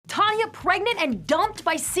pregnant and dumped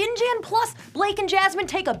by Syngin? Plus, Blake and Jasmin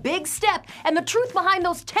take a big step, and the truth behind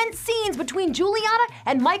those tense scenes between Juliana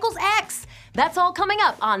and Michael's ex. That's all coming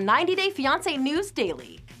up on 90 Day Fiancé News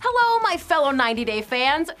Daily. Hello, my fellow 90 Day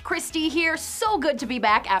fans. Christy here. So good to be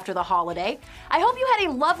back after the holiday. I hope you had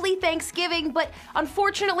a lovely Thanksgiving, but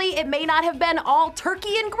unfortunately, it may not have been all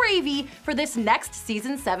turkey and gravy for this next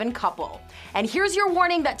Season 7 couple. And here's your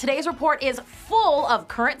warning that today's report is full of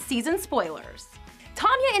current season spoilers.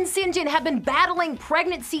 Tania and Syngin have been battling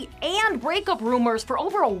pregnancy and breakup rumors for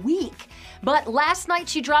over a week. But last night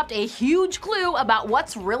she dropped a huge clue about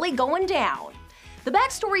what's really going down. The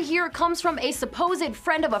backstory here comes from a supposed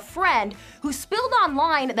friend of a friend who spilled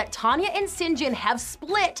online that Tania and Syngin have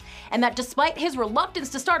split and that despite his reluctance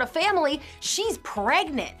to start a family, she's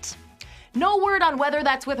pregnant. No word on whether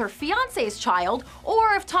that's with her fiancé's child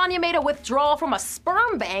or if Tania made a withdrawal from a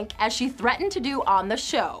sperm bank as she threatened to do on the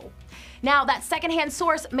show. Now, that secondhand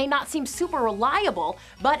source may not seem super reliable,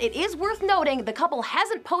 but it is worth noting the couple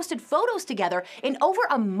hasn't posted photos together in over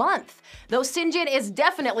a month, though Syngin is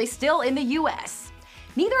definitely still in the US.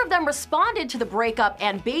 Neither of them responded to the breakup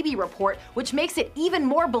and baby report, which makes it even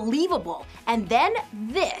more believable. And then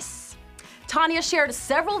this. Tania shared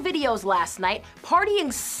several videos last night,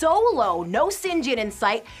 partying solo, no Syngin in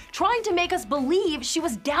sight, trying to make us believe she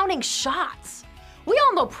was downing shots. We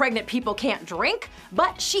all know pregnant people can't drink,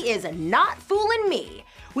 but she is not fooling me.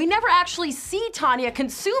 We never actually see Tania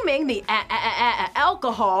consuming the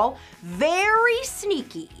alcohol. Very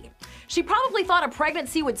sneaky. She probably thought a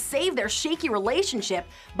pregnancy would save their shaky relationship,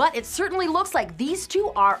 but it certainly looks like these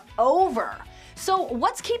two are over. So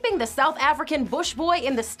what's keeping the South African bush boy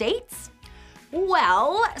in the States?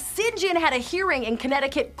 Well, Syngin had a hearing in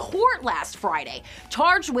Connecticut court last Friday,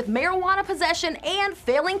 charged with marijuana possession and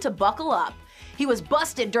failing to buckle up. He was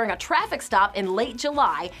busted during a traffic stop in late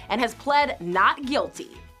July and has pled not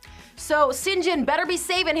guilty. So Syngin better be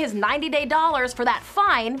saving his 90-day dollars for that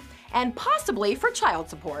fine and possibly for child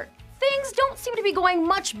support. Things don't seem to be going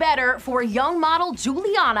much better for young model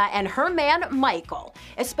Juliana and her man Michael,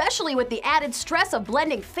 especially with the added stress of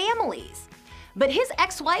blending families. But his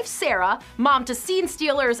ex-wife Sarah, mom to scene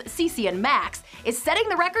stealers Cece and Max, is setting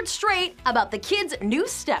the record straight about the kid's new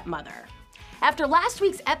stepmother. After last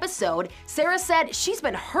week's episode, Sarah said she's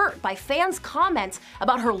been hurt by fans' comments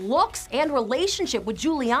about her looks and relationship with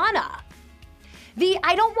Juliana. The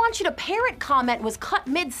 "I don't want you to parent" comment was cut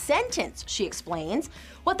mid-sentence, she explains.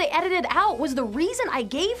 What they edited out was the reason I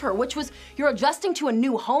gave her, which was you're adjusting to a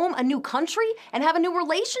new home, a new country, and have a new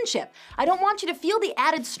relationship. I don't want you to feel the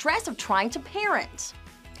added stress of trying to parent.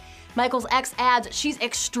 Michael's ex adds she's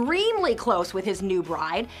extremely close with his new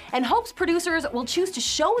bride and hopes producers will choose to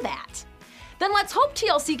show that. Then let's hope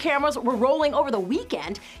TLC cameras were rolling over the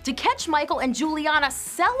weekend to catch Michael and Juliana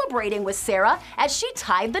celebrating with Sarah as she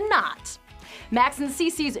tied the knot. Max and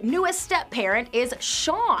Cece's newest step-parent is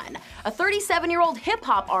Sean, a 37-year-old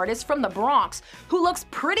hip-hop artist from the Bronx who looks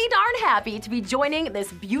pretty darn happy to be joining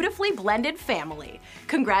this beautifully blended family.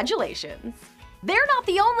 Congratulations. They're not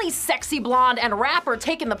the only sexy blonde and rapper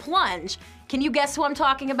taking the plunge. Can you guess who I'm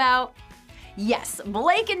talking about? Yes,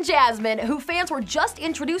 Blake and Jasmin, who fans were just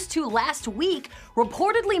introduced to last week,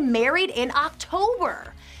 reportedly married in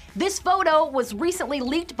October. This photo was recently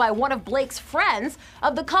leaked by one of Blake's friends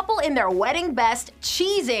of the couple in their wedding best,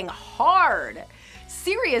 cheesing hard.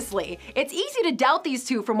 Seriously, it's easy to doubt these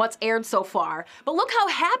two from what's aired so far, but look how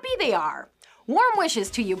happy they are. Warm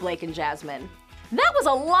wishes to you, Blake and Jasmin. That was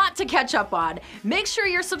a lot to catch up on. Make sure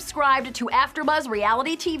you're subscribed to AfterBuzz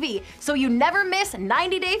Reality TV so you never miss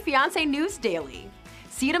 90 Day Fiancé News Daily.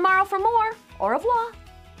 See you tomorrow for more. Au revoir.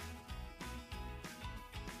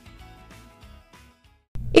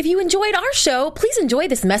 If you enjoyed our show, please enjoy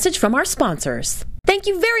this message from our sponsors. Thank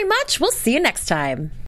you very much. We'll see you next time.